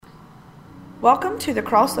Welcome to the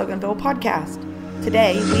Cross Loganville podcast.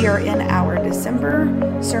 Today we are in our December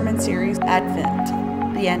sermon series,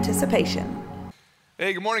 Advent, the Anticipation.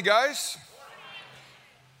 Hey, good morning, guys.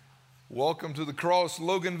 Welcome to the Cross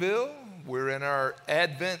Loganville. We're in our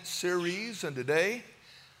Advent series, and today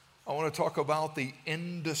I want to talk about the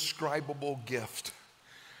indescribable gift.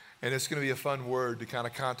 And it's going to be a fun word to kind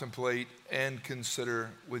of contemplate and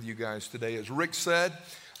consider with you guys today. As Rick said,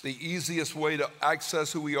 the easiest way to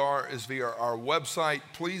access who we are is via our website.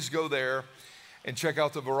 Please go there and check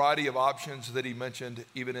out the variety of options that he mentioned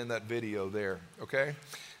even in that video there, okay?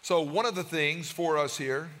 So one of the things for us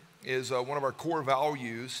here is one of our core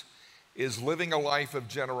values is living a life of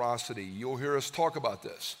generosity. You'll hear us talk about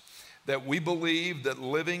this, that we believe that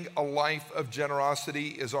living a life of generosity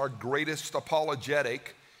is our greatest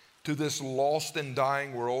apologetic to this lost and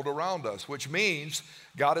dying world around us, which means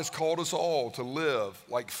God has called us all to live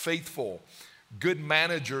like faithful, good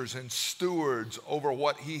managers and stewards over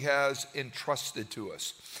what he has entrusted to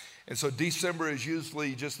us. And so December is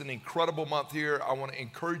usually just an incredible month here. I want to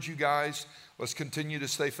encourage you guys, let's continue to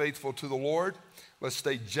stay faithful to the Lord. Let's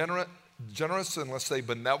stay generous and let's stay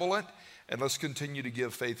benevolent, and let's continue to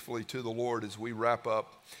give faithfully to the Lord as we wrap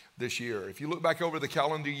up this year. If you look back over the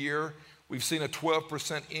calendar year, we've seen a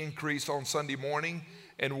 12% increase on Sunday morning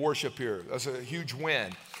in worship here. That's a huge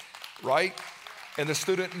win, right? And the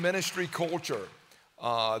student ministry culture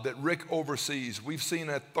that Rick oversees, we've seen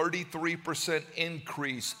a 33%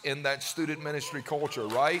 increase in that student ministry culture,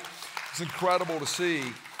 right? It's incredible to see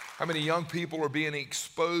how many young people are being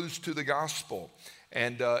exposed to the gospel.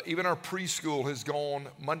 And even our preschool has gone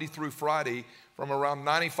Monday through Friday from around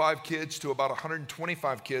 95 kids to about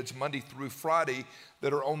 125 kids Monday through Friday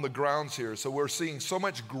that are on the grounds here. So we're seeing so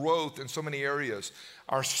much growth in so many areas.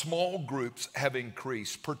 Our small groups have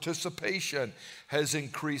increased. Participation has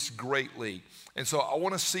increased greatly. And so I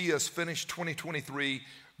want to see us finish 2023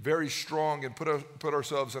 very strong and put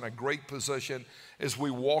ourselves in a great position as we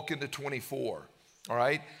walk into 24, all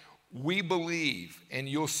right? We believe, and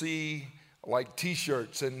you'll see like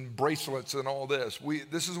t-shirts and bracelets and all this.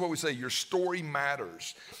 This is what we say, your story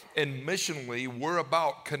matters. And missionally, we're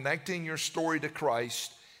about connecting your story to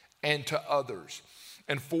Christ and to others.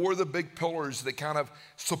 And four of the big pillars that kind of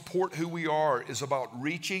support who we are is about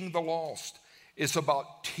reaching the lost. It's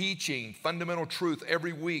about teaching fundamental truth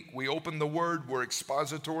every week. We open the word, we're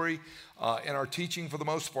expository in our teaching for the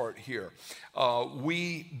most part here.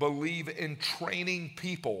 We believe in training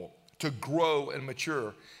people to grow and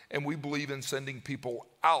mature. And we believe in sending people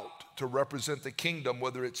out to represent the kingdom,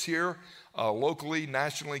 whether it's here, locally,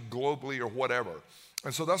 nationally, globally, or whatever.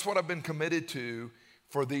 And so that's what I've been committed to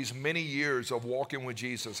for these many years of walking with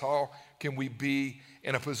Jesus. How can we be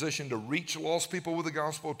in a position to reach lost people with the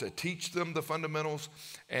gospel, to teach them the fundamentals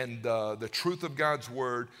and the truth of God's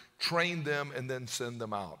word, train them, and then send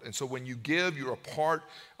them out. And so when you give, you're a part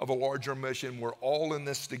of a larger mission. We're all in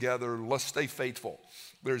this together. Let's stay faithful.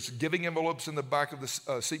 There's giving envelopes in the back of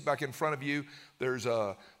the seat back in front of you. There's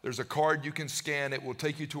a card you can scan. It will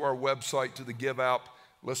take you to our website, to the Give app.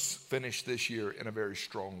 Let's finish this year in a very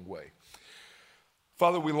strong way.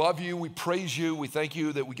 Father, we love you. We praise you. We thank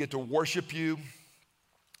you that we get to worship you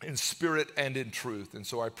in spirit and in truth. And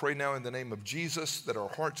so I pray now in the name of Jesus that our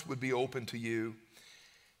hearts would be open to you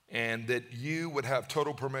and that you would have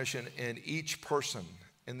total permission in each person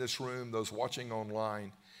in this room, those watching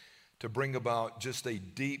online, to bring about just a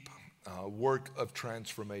deep work of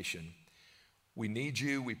transformation. We need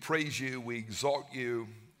you, we praise you, we exalt you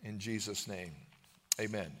in Jesus' name.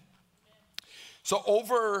 Amen. So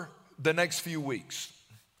over the next few weeks,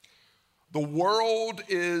 the world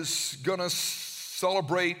is gonna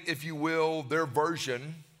celebrate, if you will, their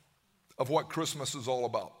version of what Christmas is all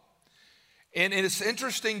about. And it's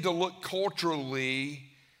interesting to look culturally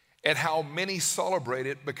at how many celebrate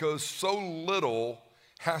it because so little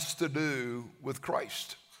has to do with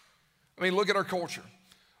Christ. I mean, look at our culture.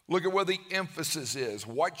 Look at where the emphasis is.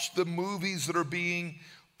 Watch the movies that are being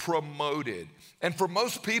promoted. And for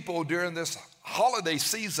most people during this holiday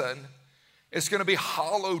season, it's going to be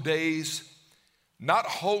hollow days, not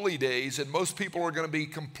holy days, and most people are going to be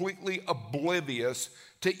completely oblivious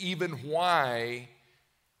to even why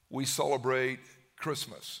we celebrate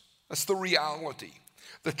Christmas. That's the reality.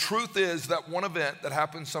 The truth is that one event that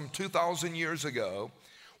happened some 2,000 years ago,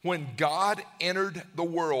 when God entered the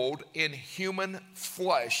world in human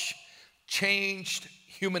flesh, changed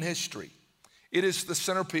human history. It is the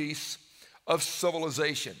centerpiece of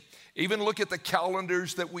civilization. Even look at the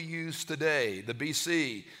calendars that we use today, the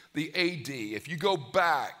BC, the AD. If you go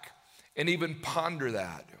back and even ponder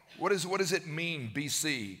that, what does it mean,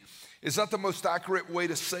 BC? Is that the most accurate way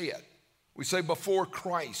to say it? We say before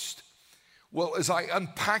Christ. Well, as I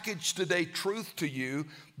unpackage today truth to you,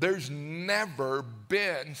 there's never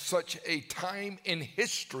been such a time in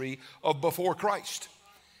history of before Christ.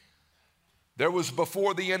 There was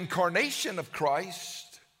before the incarnation of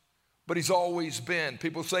Christ, but he's always been.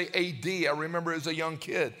 People say AD. I remember as a young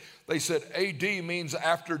kid, they said AD means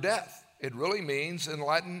after death. It really means in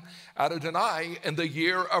Latin, adonai, in the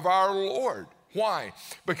year of our Lord. Why?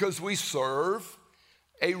 Because we serve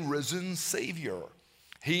a risen Savior.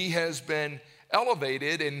 He has been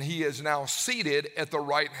elevated and he is now seated at the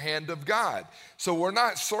right hand of God. So we're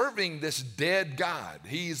not serving this dead God.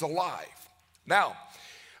 He's alive. Now,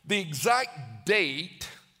 the exact date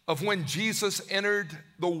of when Jesus entered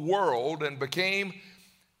the world and became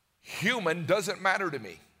human doesn't matter to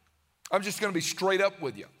me. I'm just going to be straight up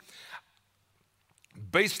with you.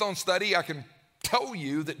 Based on study, I can tell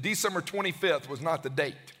you that December 25th was not the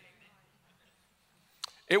date.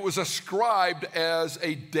 It was ascribed as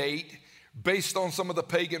a date based on some of the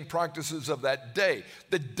pagan practices of that day.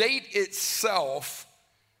 The date itself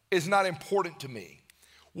is not important to me.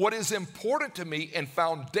 What is important to me and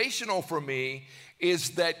foundational for me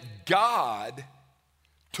is that God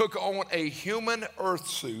took on a human earth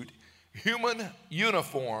suit, human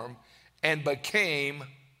uniform, and became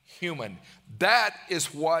human. That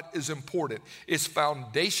is what is important. It's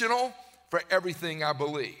foundational for everything I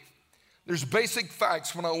believe. There's basic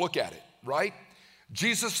facts when I look at it, right?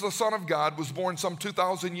 Jesus, the Son of God, was born some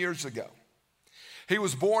 2,000 years ago. He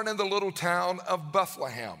was born in the little town of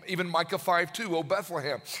Bethlehem. Even Micah 5:2, O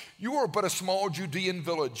Bethlehem, you are but a small Judean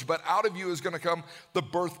village, but out of you is going to come the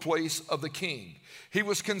birthplace of the King. He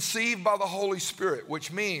was conceived by the Holy Spirit,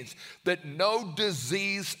 which means that no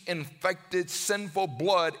disease-infected, sinful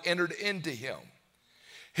blood entered into him.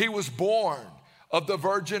 He was born of the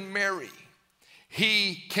Virgin Mary.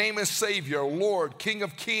 He came as Savior, Lord, King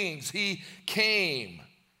of Kings. He came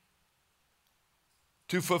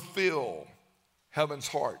to fulfill heaven's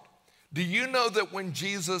heart. Do you know that when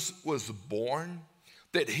Jesus was born,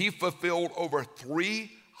 that he fulfilled over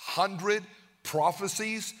 300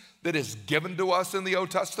 prophecies that is given to us in the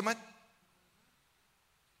Old Testament?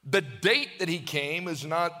 The date that he came is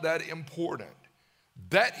not that important.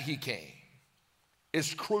 That he came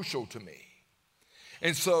is crucial to me.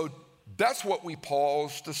 And so that's what we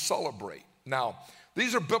pause to celebrate. Now,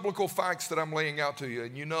 these are biblical facts that I'm laying out to you,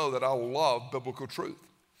 and you know that I love biblical truth.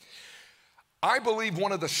 I believe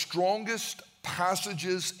one of the strongest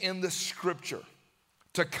passages in the scripture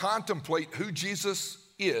to contemplate who Jesus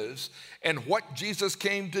is and what Jesus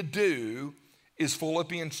came to do is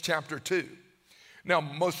Philippians chapter 2. Now,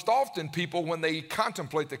 most often people, when they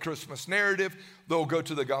contemplate the Christmas narrative, they'll go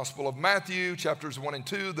to the Gospel of Matthew, chapters 1 and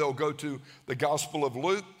 2. They'll go to the Gospel of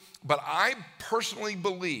Luke. But I personally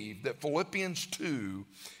believe that Philippians 2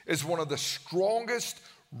 is one of the strongest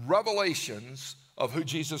revelations of who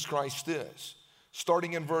Jesus Christ is.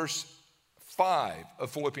 Starting in verse 5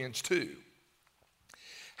 of Philippians 2.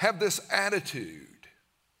 Have this attitude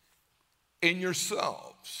in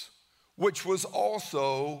yourselves, which was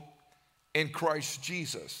also in Christ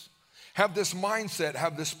Jesus. Have this mindset,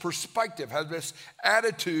 have this perspective, have this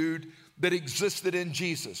attitude that existed in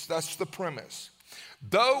Jesus. That's the premise.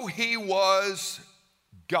 Though he was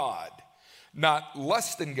God, not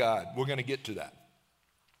less than God, we're going to get to that.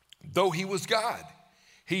 Though he was God,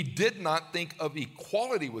 he did not think of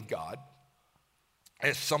equality with God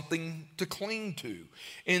as something to cling to.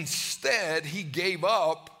 Instead, he gave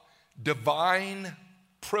up divine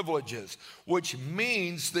privileges, which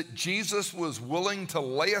means that Jesus was willing to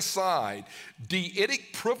lay aside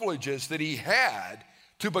deitic privileges that he had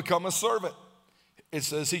to become a servant. It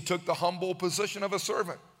says he took the humble position of a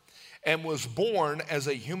servant and was born as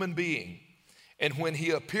a human being. And when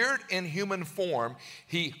he appeared in human form,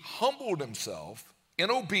 he humbled himself in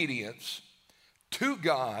obedience to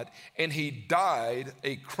God, and he died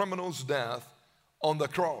a criminal's death on the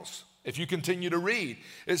cross. If you continue to read,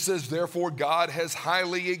 it says, therefore God has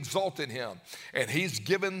highly exalted him, and he's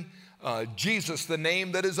given Jesus the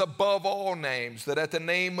name that is above all names, that at the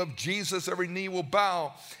name of Jesus every knee will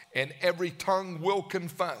bow and every tongue will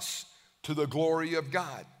confess to the glory of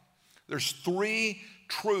God. There's three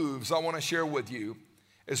truths I want to share with you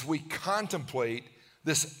as we contemplate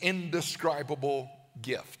this indescribable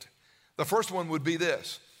gift. The first one would be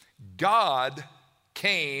this: God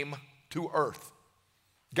came to earth.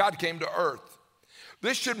 God came to earth.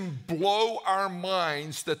 This should blow our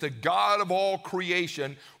minds that the God of all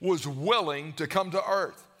creation was willing to come to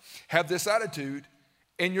earth. Have this attitude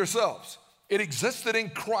in yourselves. It existed in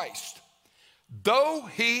Christ. Though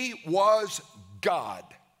he was God.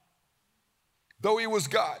 Though he was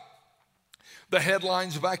God. The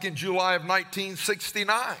headlines back in July of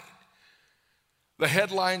 1969 The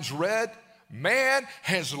headlines read, "Man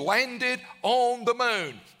has landed on the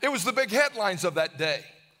moon." It was the big headlines of that day.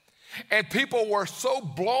 And people were so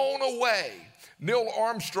blown away. Neil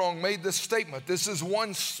Armstrong made this statement: "This is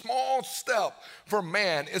one small step for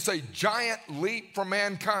man. It's a giant leap for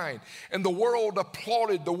mankind." And the world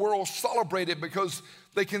applauded, the world celebrated, because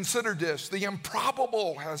they considered this. The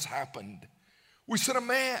improbable has happened. We sent a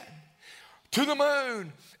man to the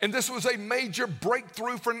moon, and this was a major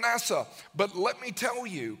breakthrough for NASA. But let me tell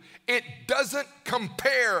you, it doesn't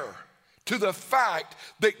compare to the fact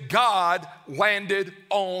that God landed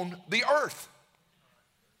on the earth.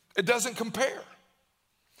 It doesn't compare.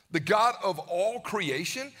 The God of all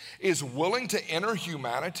creation is willing to enter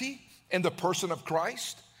humanity in the person of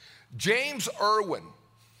Christ. James Irwin,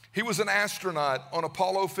 he was an astronaut on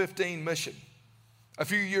Apollo 15 mission a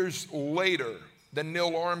few years later than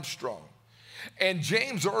Neil Armstrong. And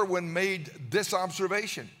James Irwin made this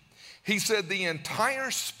observation. He said the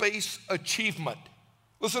entire space achievement,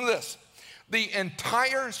 listen to this, the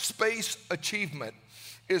entire space achievement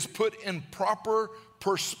is put in proper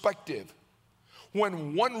perspective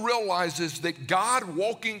when one realizes that God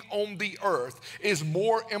walking on the earth is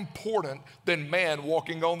more important than man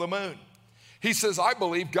walking on the moon. He says, I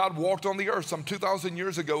believe God walked on the earth some 2,000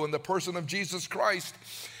 years ago in the person of Jesus Christ,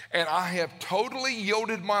 and I have totally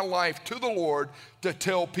yielded my life to the Lord to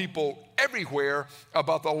tell people everywhere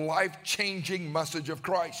about the life-changing message of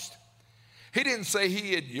Christ. He didn't say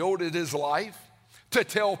he had yielded his life to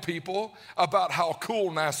tell people about how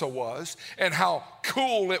cool NASA was and how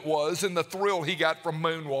cool it was and the thrill he got from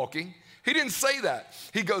moonwalking. He didn't say that.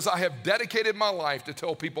 He goes, I have dedicated my life to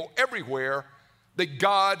tell people everywhere that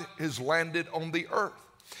God has landed on the earth.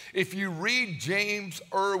 If you read James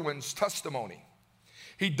Irwin's testimony,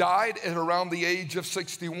 he died at around the age of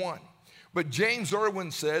 61. But James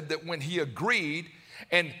Irwin said that when he agreed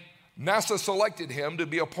and NASA selected him to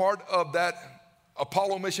be a part of that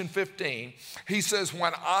Apollo Mission 15, he says,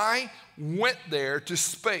 when I went there to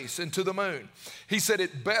space and to the moon, he said,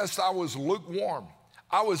 at best I was lukewarm.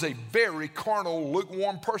 I was a very carnal,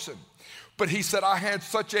 lukewarm person. But he said, I had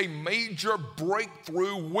such a major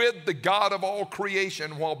breakthrough with the God of all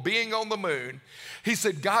creation while being on the moon. He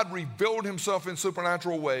said, God revealed himself in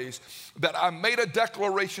supernatural ways that I made a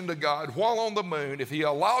declaration to God while on the moon, if he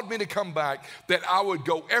allowed me to come back, that I would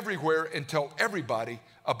go everywhere and tell everybody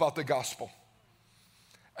about the gospel.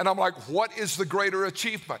 And I'm like, what is the greater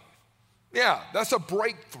achievement? Yeah, that's a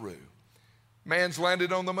breakthrough. Man's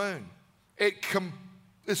landed on the moon.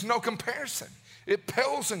 It's no comparison. It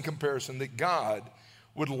pales in comparison that God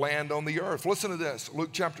would land on the earth. Listen to this, Luke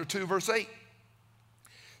chapter 2, verse 8.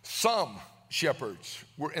 Some shepherds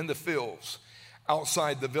were in the fields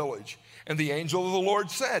outside the village, and the angel of the Lord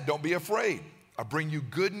said, don't be afraid. I bring you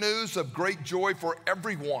good news of great joy for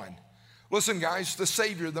everyone. Listen, guys, the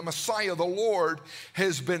Savior, the Messiah, the Lord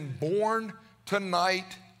has been born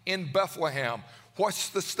tonight in Bethlehem. What's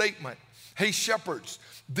the statement? Hey, shepherds,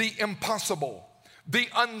 the impossible, the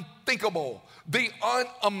unthinkable, the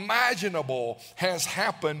unimaginable has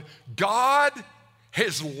happened. God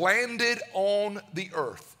has landed on the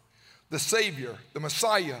earth. The Savior, the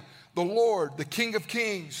Messiah, the Lord, the King of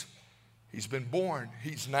Kings, he's been born.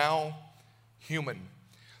 He's now human.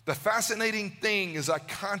 The fascinating thing as I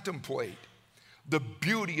contemplate the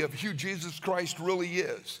beauty of who Jesus Christ really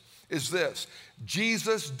is this.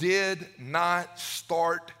 Jesus did not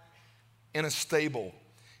start in a stable.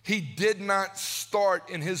 He did not start,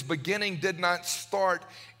 in his beginning, did not start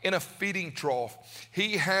in a feeding trough.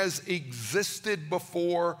 He has existed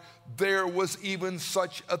before there was even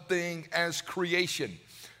such a thing as creation.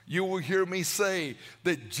 You will hear me say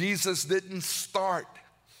that Jesus didn't start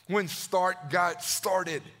when start got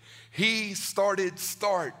started. He started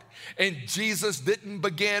start. And Jesus didn't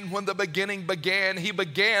begin when the beginning began. He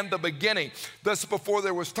began the beginning. Thus, before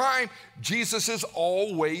there was time, Jesus has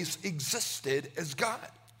always existed as God.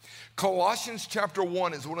 Colossians chapter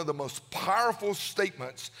 1 is one of the most powerful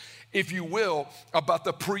statements, if you will, about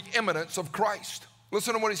the preeminence of Christ.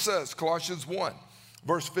 Listen to what he says, Colossians 1,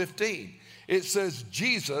 verse 15. It says,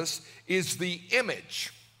 Jesus is the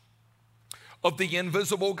image of the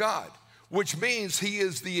invisible God, which means he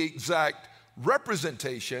is the exact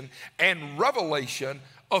representation and revelation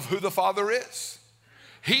of who the Father is.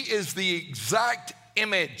 He is the exact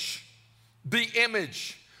image,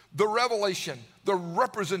 the revelation, the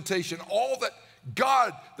representation, all that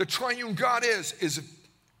God, the triune God is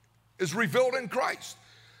revealed in Christ.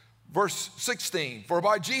 Verse 16, for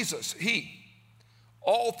by Jesus,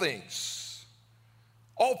 all things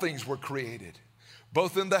were created,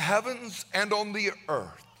 both in the heavens and on the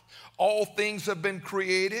earth. All things have been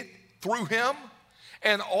created through him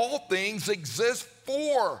and all things exist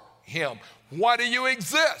for him. Why do you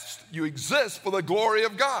exist? You exist for the glory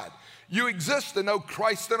of God. You exist to know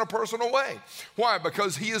Christ in a personal way. Why?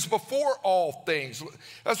 Because he is before all things.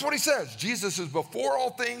 That's what he says. Jesus is before all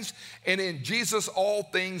things, and in Jesus all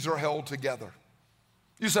things are held together.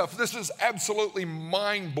 Yusuf, this is absolutely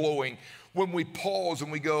mind-blowing when we pause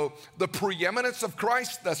and we go, the preeminence of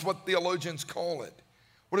Christ, that's what theologians call it.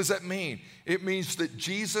 What does that mean? It means that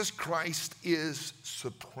Jesus Christ is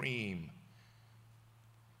supreme.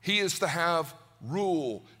 He is to have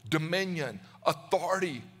rule, dominion,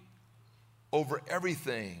 authority over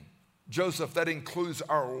everything. Joseph, that includes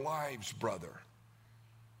our lives, brother.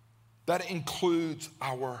 That includes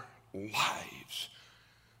our lives.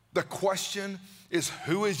 The question is,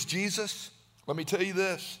 who is Jesus? Let me tell you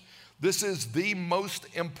this. This is the most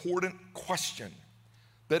important question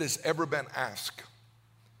that has ever been asked.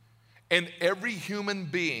 And every human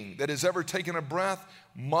being that has ever taken a breath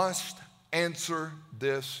must answer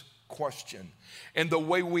this question. And the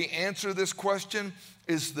way we answer this question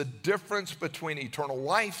is the difference between eternal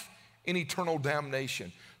life and eternal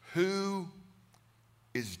damnation. Who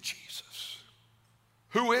is Jesus?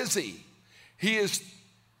 Who is he? He is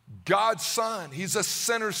God's Son. He's a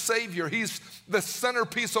sinner Savior. He's the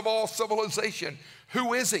centerpiece of all civilization.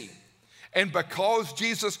 Who is he? And because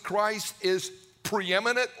Jesus Christ is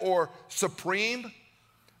preeminent or supreme,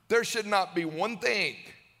 there should not be one thing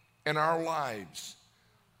in our lives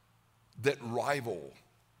that rival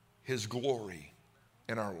his glory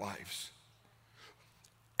in our lives.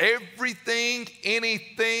 Everything,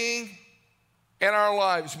 anything in our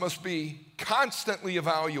lives must be constantly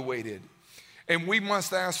evaluated. And we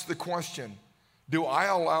must ask the question, do I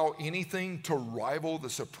allow anything to rival the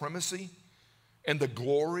supremacy and the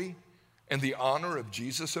glory and the honor of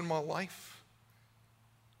Jesus in my life?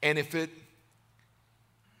 And if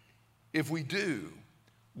we do,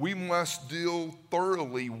 we must deal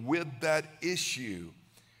thoroughly with that issue.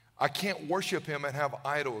 I can't worship him and have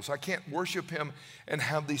idols. I can't worship him and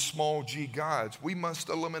have these small g gods. We must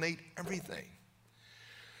eliminate everything.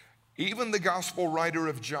 Even the gospel writer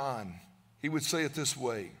of John, he would say it this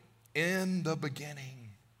way, in the beginning.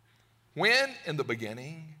 When? In the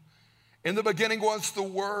beginning. In the beginning was the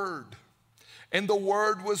Word, and the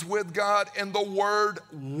Word was with God, and the Word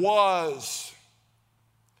was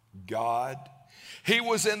God. He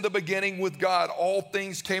was in the beginning with God. All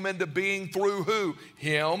things came into being through who?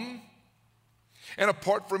 Him. And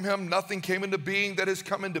apart from him, nothing came into being that has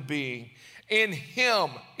come into being. In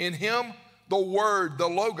him, the Word, the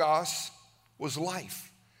Logos, was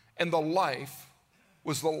life. And the life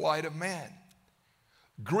was the light of man.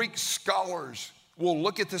 Greek scholars will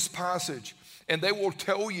look at this passage and they will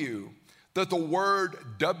tell you that the word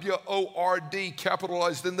W-O-R-D,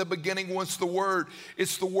 capitalized in the beginning was the word.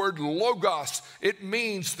 It's the word logos. It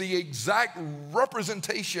means the exact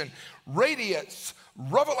representation, radiance,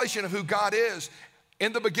 revelation of who God is.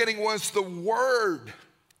 In the beginning was the Word.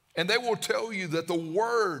 And they will tell you that the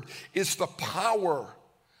Word is the power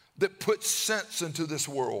that puts sense into this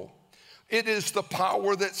world. It is the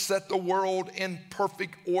power that set the world in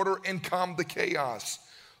perfect order and calmed the chaos.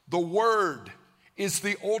 The Word is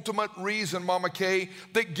the ultimate reason, Mama Kay,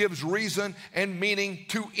 that gives reason and meaning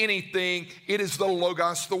to anything. It is the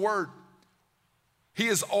Logos, the Word. He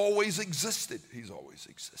has always existed. He's always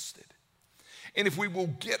existed. And if we will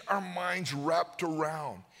get our minds wrapped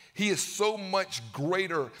around, he is so much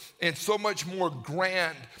greater and so much more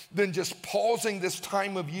grand than just pausing this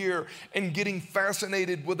time of year and getting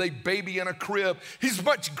fascinated with a baby in a crib. He's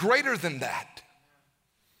much greater than that.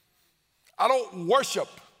 I don't worship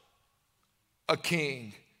a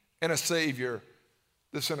king and a savior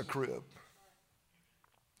that's in a crib.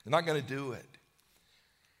 I'm not going to do it.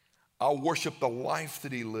 I'll worship the life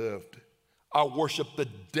that he lived. I'll worship the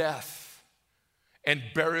death and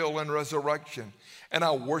burial and resurrection. And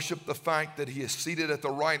I worship the fact that he is seated at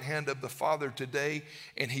the right hand of the Father today,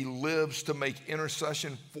 and he lives to make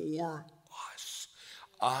intercession for us.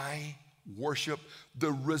 I worship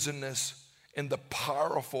the risenness and the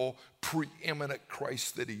powerful, preeminent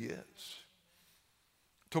Christ that he is.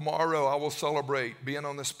 Tomorrow I will celebrate being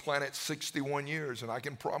on this planet 61 years, and I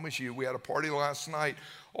can promise you, we had a party last night.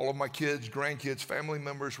 All of my kids, grandkids, family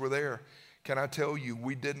members were there. Can I tell you,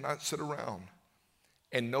 we did not sit around,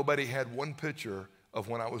 and nobody had one picture of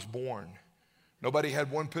when I was born. Nobody had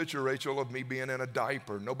one picture, Rachel, of me being in a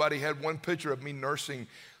diaper. Nobody had one picture of me nursing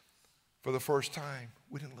for the first time.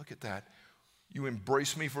 We didn't look at that. You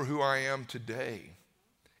embrace me for who I am today.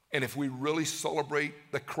 And if we really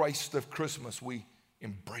celebrate the Christ of Christmas, we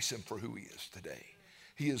embrace him for who he is today.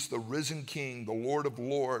 He is the risen King, the Lord of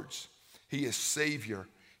Lords. He is Savior.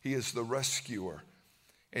 He is the rescuer.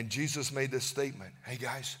 And Jesus made this statement, hey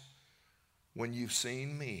guys, when you've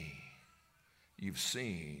seen me, you've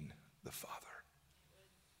seen the Father.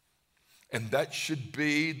 And that should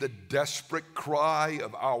be the desperate cry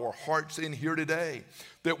of our hearts in here today,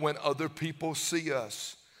 that when other people see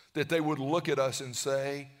us, that they would look at us and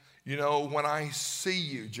say, you know, when I see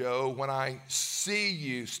you, Joe, when I see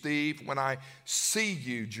you, Steve, when I see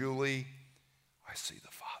you, Julie, I see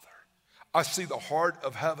the Father. I see the heart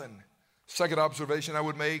of heaven. Second observation I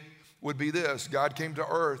would make would be this: God came to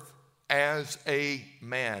earth as a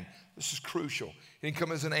man. This is crucial. He didn't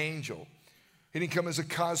come as an angel. He didn't come as a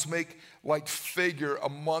cosmic like figure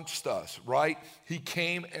amongst us, right? He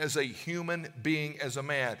came as a human being, as a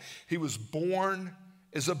man. He was born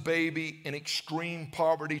as a baby in extreme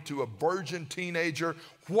poverty to a virgin teenager.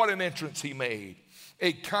 What an entrance he made.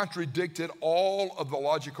 It contradicted all of the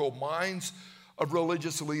logical minds of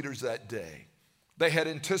religious leaders that day. They had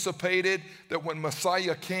anticipated that when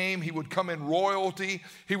Messiah came, he would come in royalty,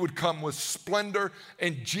 he would come with splendor,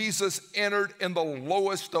 and Jesus entered in the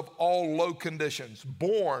lowest of all low conditions,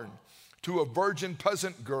 born to a virgin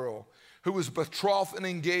peasant girl who was betrothed and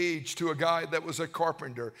engaged to a guy that was a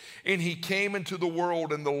carpenter, and he came into the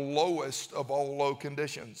world in the lowest of all low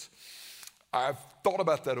conditions. I've thought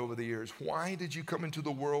about that over the years. Why did you come into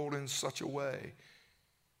the world in such a way?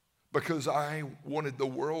 Because I wanted the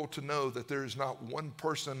world to know that there's not one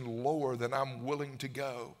person lower than I'm willing to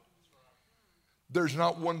go. There's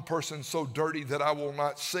not one person so dirty that I will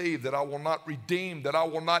not save, that I will not redeem, that I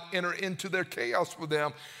will not enter into their chaos with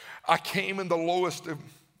them. I came in the lowest of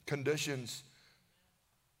conditions.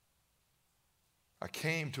 I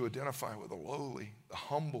came to identify with the lowly, the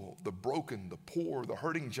humble, the broken, the poor, the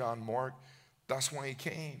hurting, John Mark. That's why he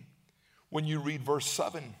came. When you read verse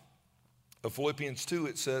 7 of Philippians 2,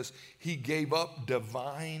 it says, he gave up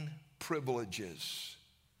divine privileges.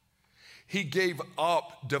 He gave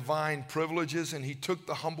up divine privileges, and he took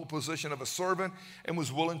the humble position of a servant and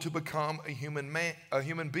was willing to become a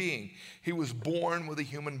human being. He was born with a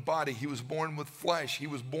human body. He was born with flesh. He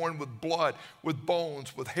was born with blood, with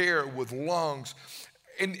bones, with hair, with lungs.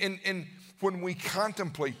 And when we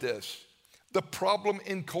contemplate this, the problem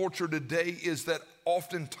in culture today is that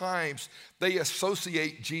oftentimes they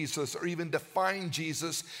associate Jesus or even define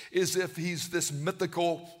Jesus as if he's this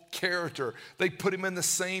mythical character. They put him in the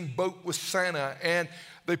same boat with Santa, and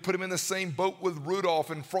they put him in the same boat with Rudolph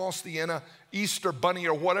and Frosty and a Easter bunny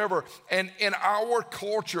or whatever. And in our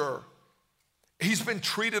culture, he's been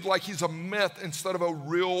treated like he's a myth instead of a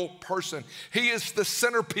real person. He is the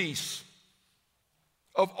centerpiece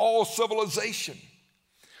of all civilization.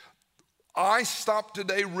 I stop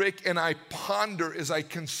today, Rick, and I ponder as I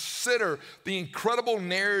consider the incredible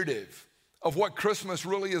narrative of what Christmas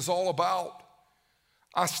really is all about.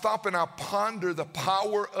 I stop and I ponder the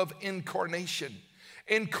power of incarnation.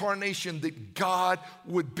 Incarnation, that God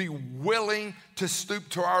would be willing to stoop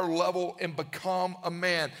to our level and become a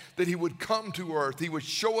man, that he would come to earth. He would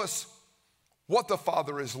show us what the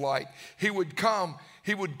Father is like. He would come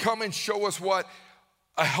and show us what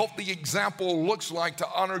a healthy example looks like to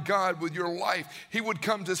honor God with your life. He would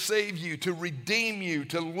come to save you, to redeem you,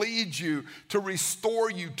 to lead you, to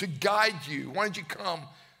restore you, to guide you. Why did you come?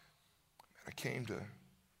 I came to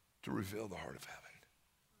reveal the heart of heaven.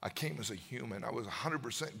 I came as a human. I was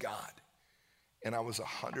 100% God, and I was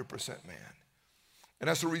 100% man. And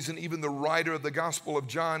that's the reason even the writer of the Gospel of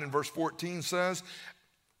John in verse 14 says,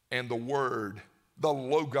 and the Word, the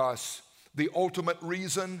Logos, the ultimate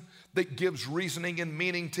reason that gives reasoning and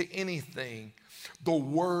meaning to anything. The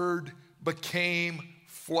Word became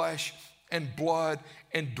flesh and blood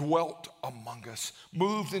and dwelt among us,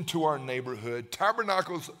 moved into our neighborhood,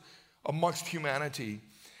 tabernacles amongst humanity,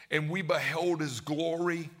 and we beheld his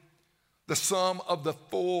glory, the sum of the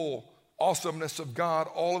full awesomeness of God,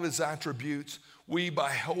 all of his attributes. We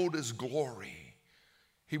beheld his glory.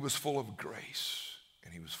 He was full of grace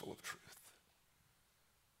and he was full of truth.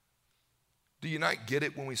 Do you not get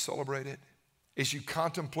it when we celebrate it? As you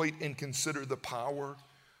contemplate and consider the power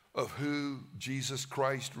of who Jesus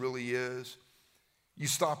Christ really is, you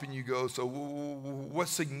stop and you go, so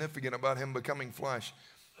what's significant about him becoming flesh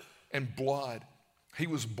and blood? He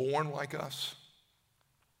was born like us,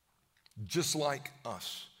 just like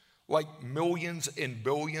us, like millions and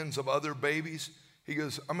billions of other babies. He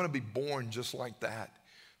goes, I'm going to be born just like that.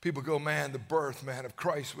 People go, man, the birth, man, of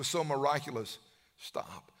Christ was so miraculous.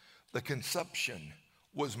 Stop. The conception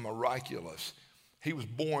was miraculous. He was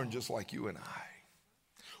born just like you and I.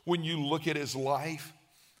 When you look at his life,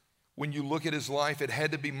 it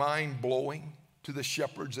had to be mind-blowing to the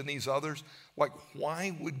shepherds and these others. Like,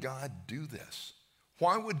 why would God do this?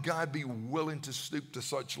 Why would God be willing to stoop to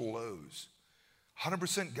such lows?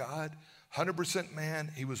 100% God, 100%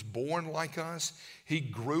 man. He was born like us. He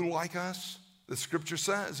grew like us. The scripture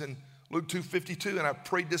says in Luke 2:52, and I've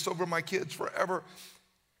prayed this over my kids forever,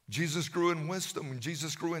 Jesus grew in wisdom and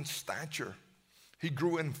Jesus grew in stature. He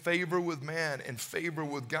grew in favor with man and favor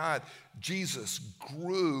with God. Jesus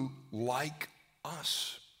grew like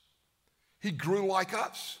us. He grew like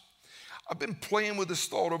us. I've been playing with this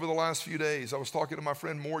thought over the last few days. I was talking to my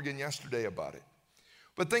friend Morgan yesterday about it.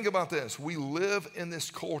 But think about this. We live in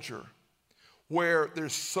this culture where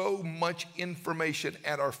there's so much information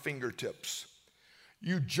at our fingertips.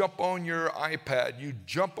 You jump on your iPad, you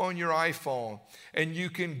jump on your iPhone, and you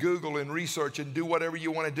can Google and research and do whatever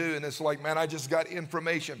you want to do. And it's like, man, I just got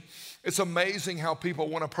information. It's amazing how people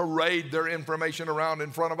want to parade their information around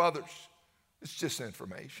in front of others. It's just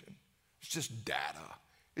information. It's just data.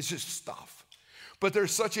 It's just stuff. But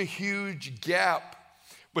there's such a huge gap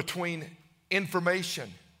between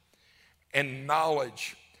information and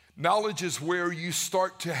knowledge. Knowledge is where you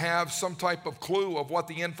start to have some type of clue of what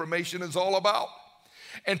the information is all about.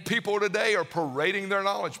 And people today are parading their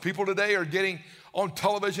knowledge. People today are getting on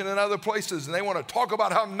television and other places, and they want to talk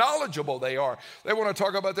about how knowledgeable they are. They want to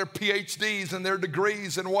talk about their PhDs and their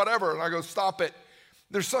degrees and whatever. And I go, stop it.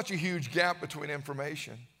 There's such a huge gap between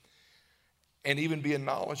information and even being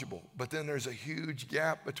knowledgeable. But then there's a huge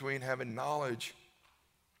gap between having knowledge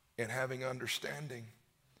and having understanding.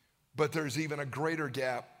 But there's even a greater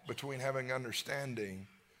gap between having understanding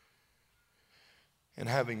and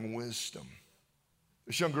having wisdom.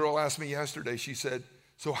 This young girl asked me yesterday, she said,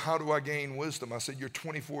 so how do I gain wisdom? I said, you're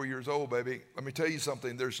 24 years old, baby. Let me tell you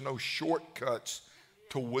something. There's no shortcuts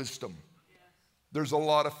to wisdom. There's a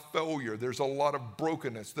lot of failure. There's a lot of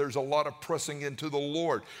brokenness. There's a lot of pressing into the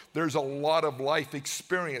Lord. There's a lot of life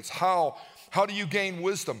experience. How do you gain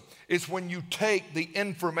wisdom? It's when you take the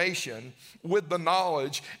information with the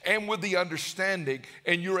knowledge and with the understanding,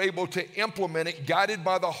 and you're able to implement it, guided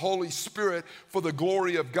by the Holy Spirit for the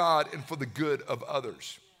glory of God and for the good of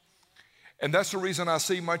others. And that's the reason I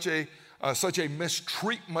see such a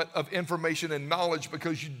mistreatment of information and knowledge,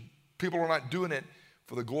 because people are not doing it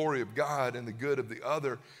for the glory of God and the good of the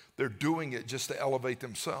other. They're doing it just to elevate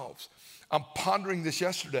themselves. I'm pondering this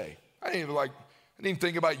yesterday. I didn't even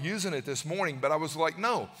think about using it this morning, but I was like,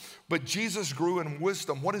 no. But Jesus grew in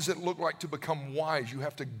wisdom. What does it look like to become wise? You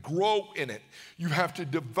have to grow in it. You have to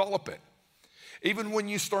develop it. Even when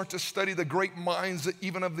you start to study the great minds,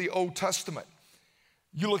 even of the Old Testament,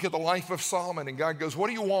 you look at the life of Solomon, and God goes, what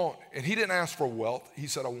do you want? And he didn't ask for wealth. He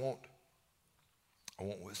said, I want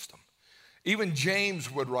wisdom. Even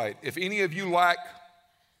James would write, if any of you lack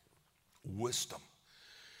wisdom,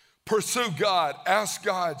 pursue God, ask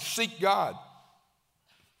God, seek God.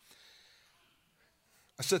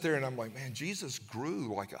 I sit there and I'm like, man, Jesus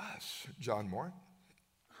grew like us, John Mark.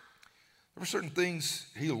 There were certain things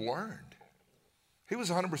he learned. He was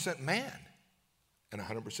 100% man and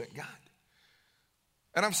 100% God.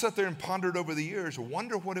 And I've sat there and pondered over the years,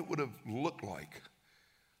 wonder what it would have looked like.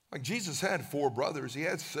 Like Jesus had 4 brothers, he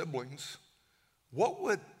had siblings. What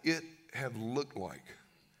would it have looked like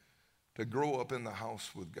to grow up in the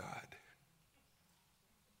house with God?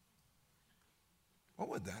 What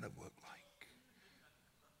would that have looked like?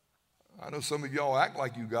 I know some of y'all act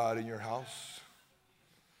like you God in your house.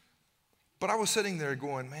 But I was sitting there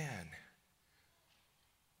going, man,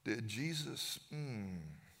 did Jesus,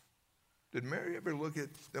 did Mary ever look at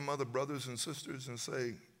them other brothers and sisters and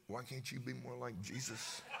say, why can't you be more like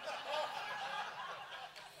Jesus?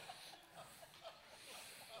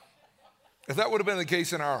 If that would have been the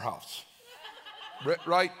case in our house,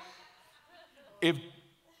 right? If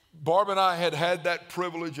Barb and I had had that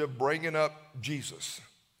privilege of bringing up Jesus,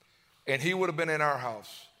 and he would have been in our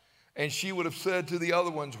house, and she would have said to the other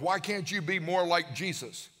ones, why can't you be more like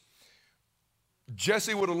Jesus?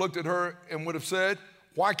 Jesse would have looked at her and would have said,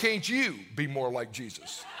 why can't you be more like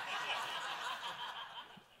Jesus?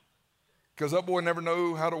 Because that boy never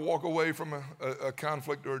knew how to walk away from a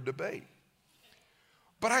conflict or a debate.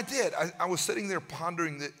 But I did. I was sitting there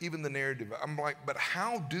pondering even the narrative. I'm like, but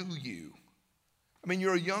how do you? I mean,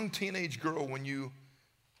 you're a young teenage girl when you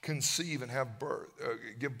conceive and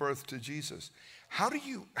give birth to Jesus. How do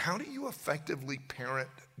you effectively parent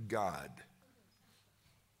God?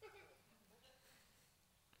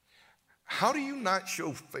 How do you not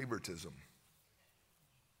show favoritism?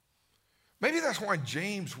 Maybe that's why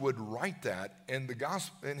James would write that in the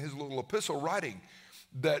gospel, in his little epistle writing,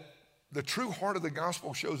 that the true heart of the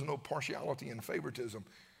gospel shows no partiality and favoritism.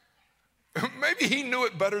 Maybe he knew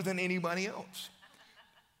it better than anybody else.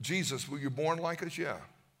 Jesus, were you born like us? Yeah.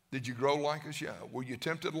 Did you grow like us? Yeah. Were you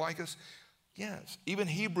tempted like us? Yes. Even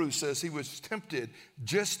Hebrews says he was tempted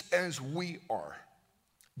just as we are.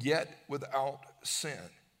 yet without sin.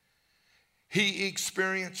 He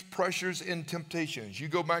experienced pressures and temptations. You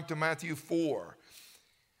go back to Matthew 4.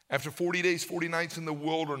 After 40 days, 40 nights in the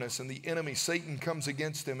wilderness, and the enemy, Satan, comes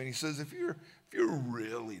against him, and he says, if you're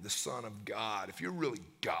really the Son of God, if you're really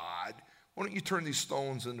God, why don't you turn these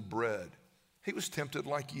stones into bread? He was tempted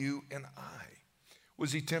like you and I.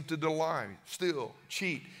 Was he tempted to lie, steal,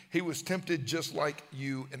 cheat? He was tempted just like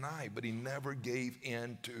you and I, but he never gave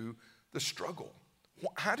in to the struggle.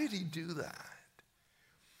 How did he do that?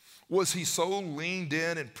 Was he so leaned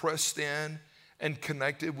in and pressed in and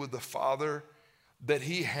connected with the Father that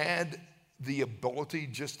he had the ability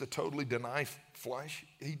just to totally deny flesh?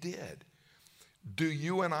 He did. Do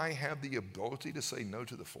you and I have the ability to say no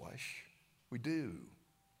to the flesh? We do.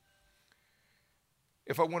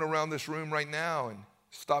 If I went around this room right now and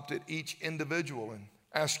stopped at each individual and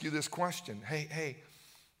asked you this question, hey,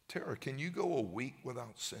 Tara, can you go a week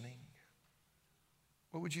without sinning?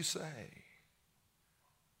 What would you say?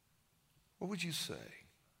 What would you say?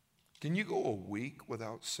 Can you go a week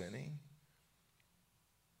without sinning?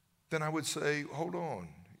 Then I would say, hold on,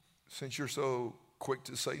 since you're so quick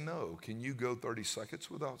to say no, can you go 30 seconds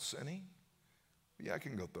without sinning? Yeah, I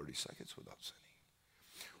can go 30 seconds without sinning.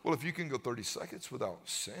 Well, if you can go 30 seconds without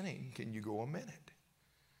sinning, can you go a minute?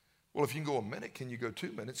 Well, if you can go a minute, can you go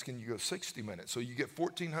 2 minutes? Can you go 60 minutes? So you get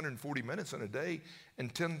 1,440 minutes in a day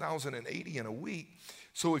and 10,080 in a week.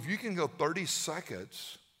 So if you can go 30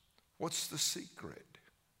 seconds, what's the secret?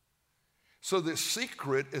 So the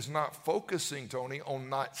secret is not focusing, Tony, on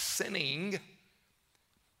not sinning.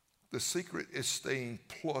 The secret is staying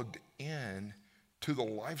plugged in to the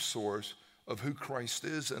life source of who Christ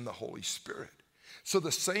is and the Holy Spirit. So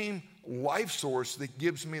the same life source that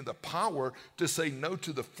gives me the power to say no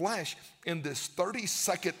to the flesh in this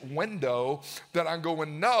 30-second window that I'm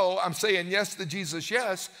going, no, I'm saying yes to Jesus,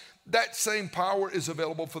 yes, that same power is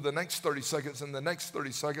available for the next 30 seconds and the next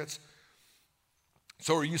 30 seconds.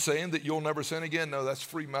 So are you saying that you'll never sin again? No, that's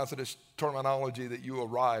Free Methodist terminology that you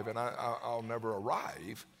arrive, and I'll never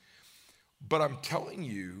arrive. But I'm telling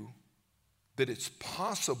you that it's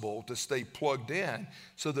possible to stay plugged in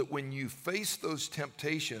so that when you face those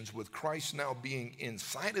temptations with Christ now being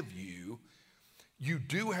inside of you, you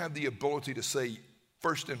do have the ability to say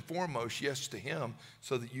first and foremost yes to him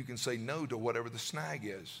so that you can say no to whatever the snag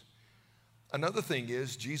is. Another thing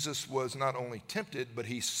is Jesus was not only tempted, but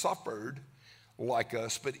he suffered like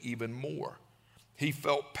us, but even more. He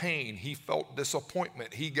felt pain. He felt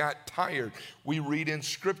disappointment. He got tired. We read in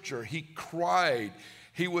Scripture, he cried.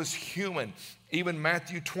 He was human. Even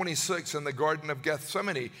Matthew 26 in the Garden of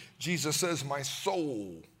Gethsemane, Jesus says, my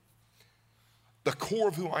soul, the core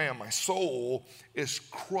of who I am, my soul is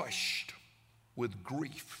crushed with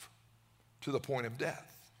grief to the point of death.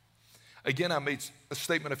 Again, I made a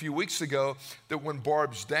statement a few weeks ago that when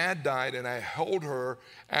Barb's dad died and I held her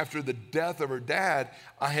after the death of her dad,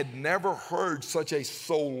 I had never heard such a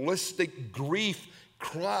soulistic grief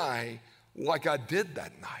cry like I did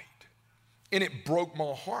that night. And it broke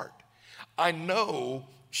my heart. I know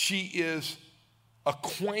she is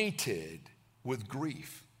acquainted with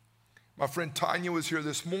grief. My friend Tanya was here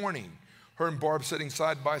this morning. Her and Barb sitting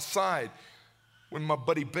side by side. When my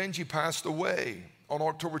buddy Benji passed away on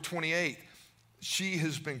October 28th, she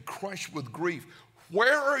has been crushed with grief.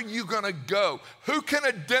 Where are you going to go? Who can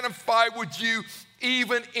identify with you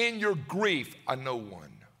even in your grief? I know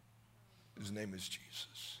one. His name is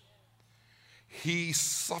Jesus. He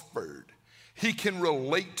suffered. He can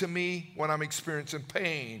relate to me when I'm experiencing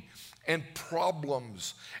pain and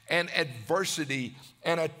problems and adversity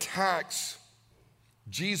and attacks.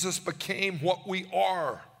 Jesus became what we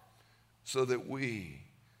are so that we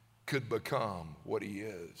could become what he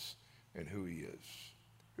is and who he is.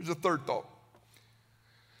 Here's a third thought.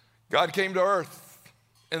 God came to earth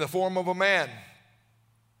in the form of a man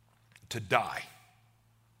to die.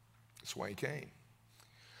 That's why he came.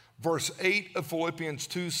 Verse 8 of Philippians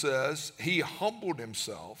 2 says, he humbled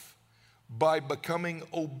himself by becoming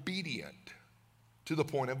obedient to the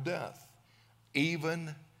point of death,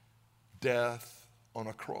 even death on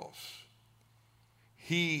a cross.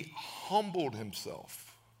 He humbled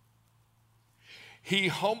himself. He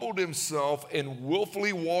humbled himself and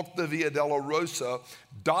willfully walked the Via Dolorosa,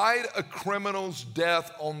 died a criminal's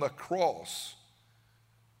death on the cross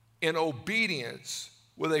in obedience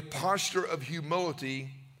with a posture of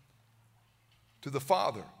humility to the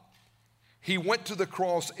Father. He went to the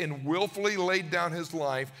cross and willfully laid down his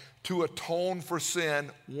life to atone for sin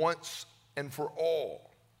once and for all.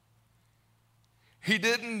 He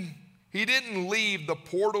didn't leave the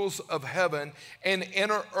portals of heaven and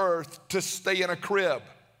enter earth to stay in a crib.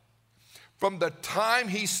 From the time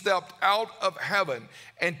he stepped out of heaven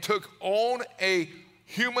and took on a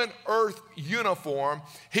human earth uniform,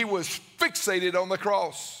 he was fixated on the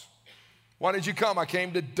cross. Why did you come? I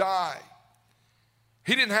came to die.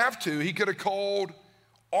 He didn't have to. He could have called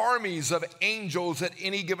armies of angels at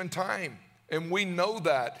any given time. And we know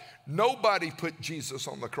that. Nobody put Jesus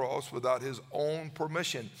on the cross without his own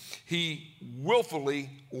permission. He willfully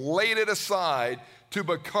laid it aside to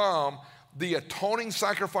become the atoning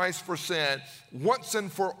sacrifice for sin once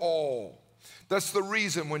and for all. That's the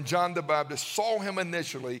reason when John the Baptist saw him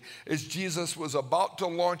initially, as Jesus was about to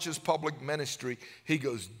launch his public ministry, he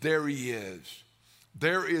goes, there he is.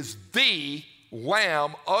 There is the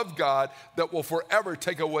Lamb of God that will forever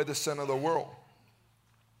take away the sin of the world.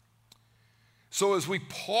 So as we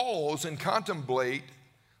pause and contemplate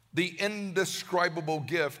the indescribable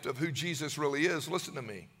gift of who Jesus really is, listen to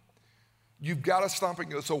me. You've got to stop and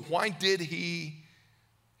go, so why did he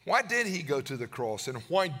go to the cross? And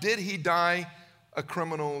why did he die a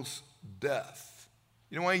criminal's death?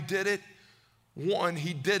 You know why he did it? One,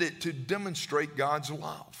 he did it to demonstrate God's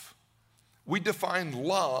love. We define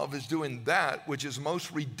love as doing that which is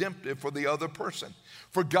most redemptive for the other person.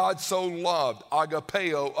 For God so loved,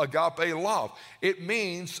 agapeo, agape love. It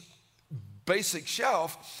means, basic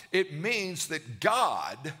shelf, it means that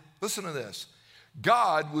God, listen to this,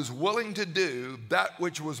 God was willing to do that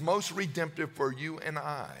which was most redemptive for you and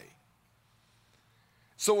I.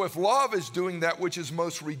 So if love is doing that which is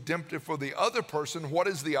most redemptive for the other person, what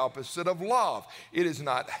is the opposite of love? It is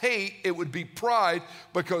not hate, it would be pride,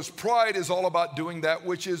 because pride is all about doing that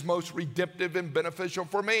which is most redemptive and beneficial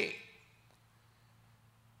for me.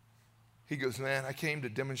 He goes, man, I came to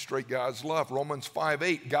demonstrate God's love. Romans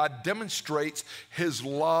 5:8, God demonstrates his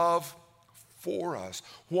love for us.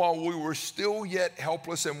 While we were still yet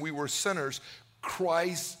helpless and we were sinners,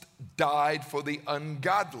 Christ died for the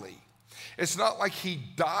ungodly. It's not like he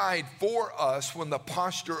died for us when the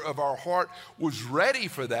posture of our heart was ready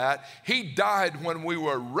for that. He died when we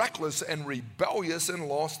were reckless and rebellious and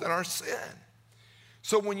lost in our sin.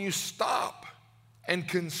 So when you stop and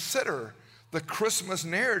consider the Christmas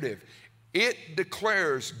narrative, it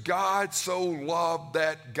declares God so loved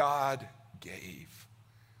that God gave.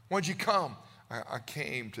 Why'd you come? I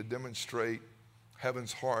came to demonstrate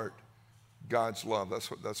heaven's heart, God's love.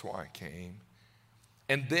 That's why I came.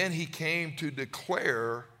 And then he came to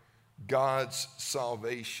declare God's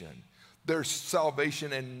salvation. There's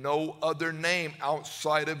salvation in no other name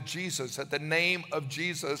outside of Jesus. At the name of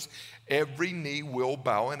Jesus, every knee will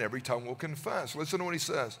bow and every tongue will confess. Listen to what he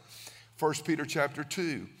says. 1 Peter chapter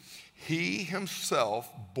 2. He himself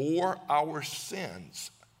bore our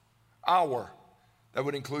sins. That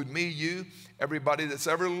would include me, you, everybody that's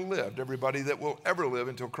ever lived, everybody that will ever live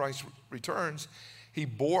until Christ returns. He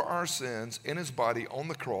bore our sins in his body on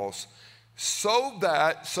the cross so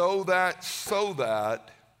that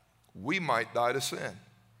we might die to sin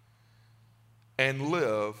and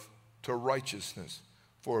live to righteousness.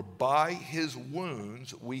 For by his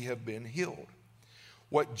wounds we have been healed.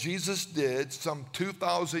 What Jesus did some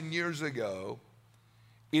 2,000 years ago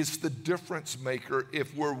is the difference maker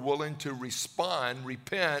if we're willing to respond,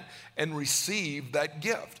 repent, and receive that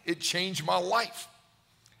gift. It changed my life.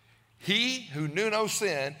 He who knew no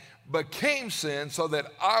sin became sin so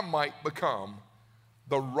that I might become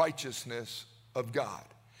the righteousness of God.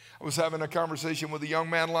 I was having a conversation with a young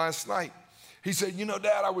man last night. He said, you know,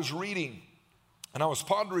 Dad, I was reading and I was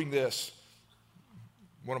pondering this.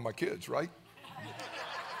 One of my kids, right?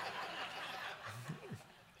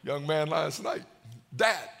 Young man last night.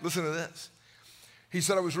 Dad, listen to this. He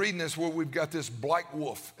said, I was reading this where we've got this black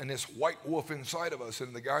wolf and this white wolf inside of us.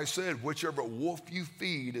 And the guy said, whichever wolf you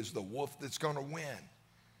feed is the wolf that's going to win.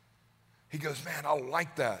 He goes, man, I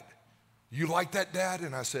like that. You like that, Dad?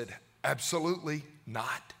 And I said, absolutely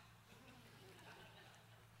not.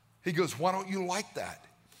 He goes, why don't you like that?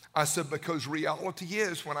 I said, because reality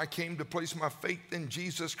is when I came to place my faith in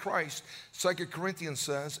Jesus Christ, 2 Corinthians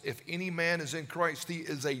says, if any man is in Christ, he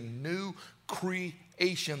is a new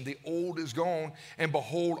creation. The old is gone, and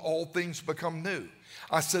behold, all things become new.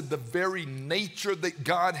 I said, the very nature that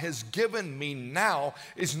God has given me now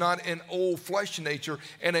is not an old flesh nature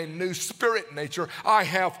and a new spirit nature. I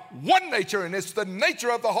have one nature, and it's the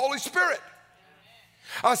nature of the Holy Spirit.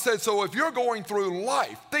 I said, so if you're going through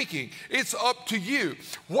life thinking it's up to you,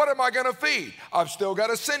 what am I going to feed? I've still got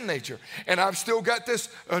a sin nature, and I've still got this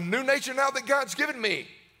new nature now that God's given me.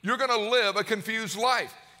 You're going to live a confused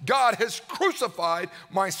life. God has crucified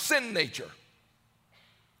my sin nature.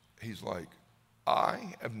 He's like,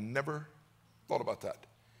 I have never thought about that.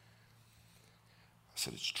 I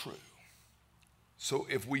said, it's true. So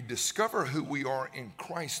if we discover who we are in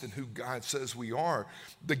Christ and who God says we are,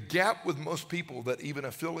 the gap with most people that even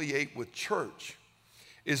affiliate with church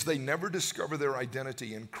is they never discover their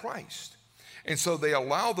identity in Christ. And so they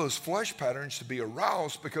allow those flesh patterns to be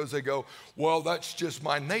aroused because they go, well, that's just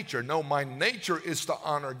my nature. No, my nature is to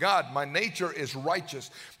honor God. My nature is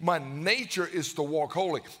righteous. My nature is to walk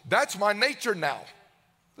holy. That's my nature now.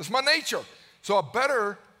 That's my nature. So I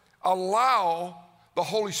better allow the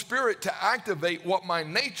Holy Spirit to activate what my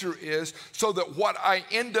nature is so that what I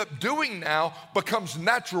end up doing now becomes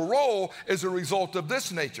natural as a result of this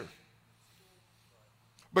nature.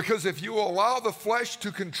 Because if you allow the flesh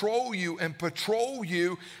to control you and patrol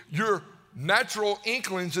you, your natural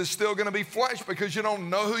inklings is still going to be flesh because you don't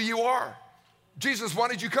know who you are. Jesus, why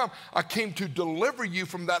did you come? I came to deliver you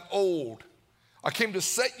from that old. I came to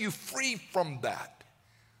set you free from that.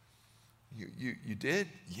 You did?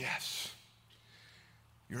 Yes.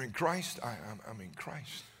 You're in Christ? I'm in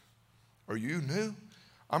Christ. Are you new?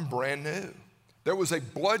 I'm brand new. There was a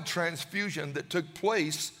blood transfusion that took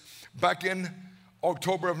place back in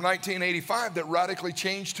October of 1985 that radically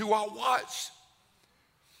changed who I was.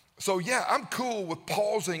 So yeah, I'm cool with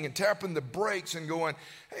pausing and tapping the brakes and going,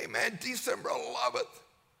 hey man, December 11th,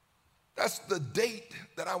 that's the date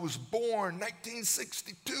that I was born,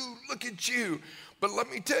 1962, look at you. But let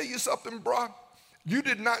me tell you something, bro. You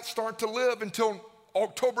did not start to live until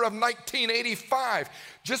October of 1985.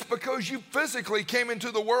 Just because you physically came into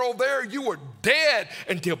the world there, you were dead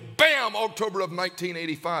until bam, October of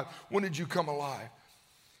 1985. When did you come alive?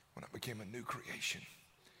 When I became a new creation.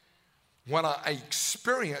 When I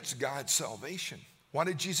experienced God's salvation. Why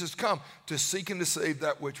did Jesus come? To seek and to save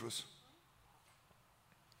that which was.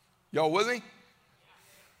 Y'all with me?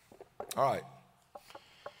 All right.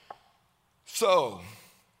 So,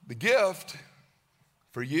 the gift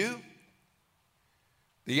for you,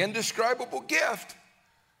 the indescribable gift,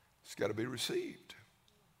 it's got to be received.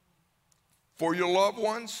 For your loved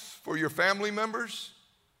ones, for your family members,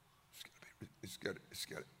 it's got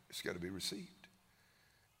to be received.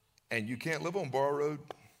 And you can't live on borrowed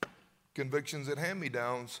convictions and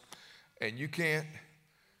hand-me-downs, and you can't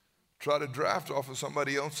try to draft off of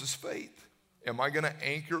somebody else's faith. Am I going to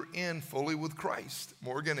anchor in fully with Christ,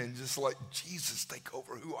 Morgan, and just let Jesus take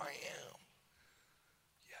over who I am?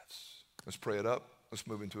 Yes. Let's pray it up. Let's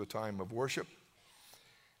move into a time of worship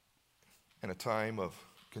and a time of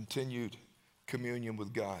continued communion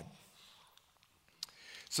with God.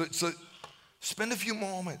 So spend a few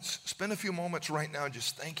moments right now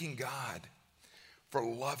just thanking God for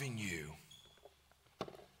loving you.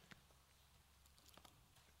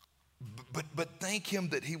 But thank him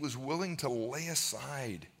that he was willing to lay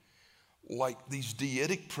aside like these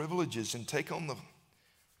deitic privileges and take on the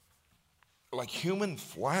like human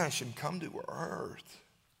flesh and come to earth.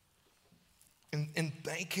 And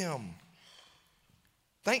thank him.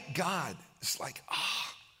 Thank God. It's like,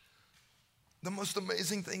 the most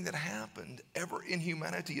amazing thing that happened ever in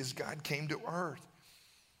humanity is God came to earth.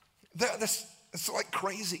 That's like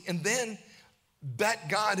crazy. And then that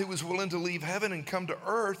God who was willing to leave heaven and come to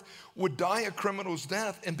earth would die a criminal's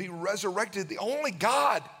death and be resurrected. The only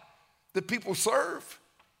God that people serve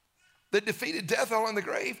that defeated death, hell, and the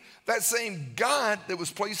grave. That same God that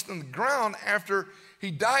was placed in the ground after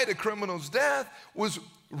he died a criminal's death was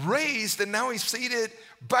raised, and now he's seated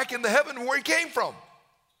back in the heaven where he came from.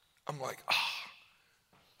 I'm like,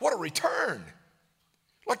 what a return.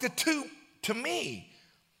 Like the two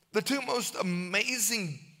most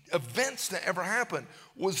amazing events that ever happened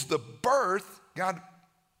was the birth, God,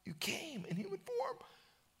 you came in human form,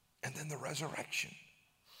 and then the resurrection.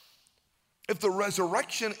 If the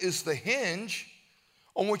resurrection is the hinge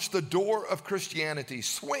on which the door of Christianity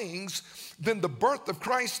swings, then the birth of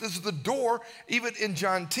Christ is the door. Even in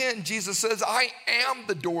John 10, Jesus says, I am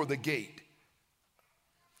the door, the gate.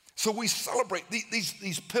 So we celebrate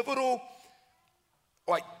these pivotal,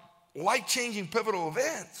 like life-changing pivotal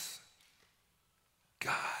events.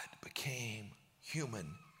 God became human.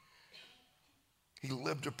 He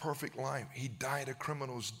lived a perfect life. He died a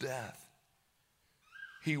criminal's death.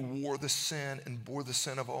 He wore the sin and bore the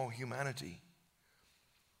sin of all humanity.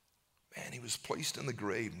 Man, he was placed in the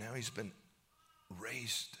grave. Now he's been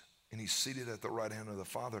raised and he's seated at the right hand of the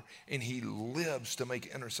Father, and he lives to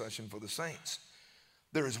make intercession for the saints.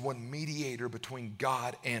 There is one mediator between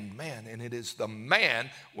God and man, and it is the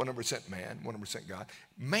man, 100% man, 100% God,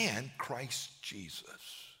 man, Christ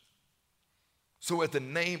Jesus. So at the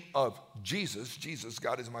name of Jesus,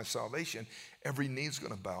 God is my salvation, every knee's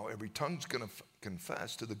going to bow, every tongue's going to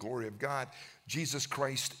confess to the glory of God. Jesus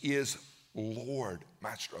Christ is Lord,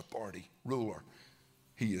 master, authority, ruler.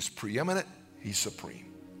 He is preeminent. He's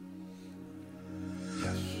supreme.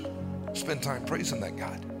 Spend time praising that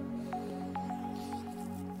God.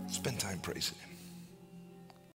 Spend time praising him.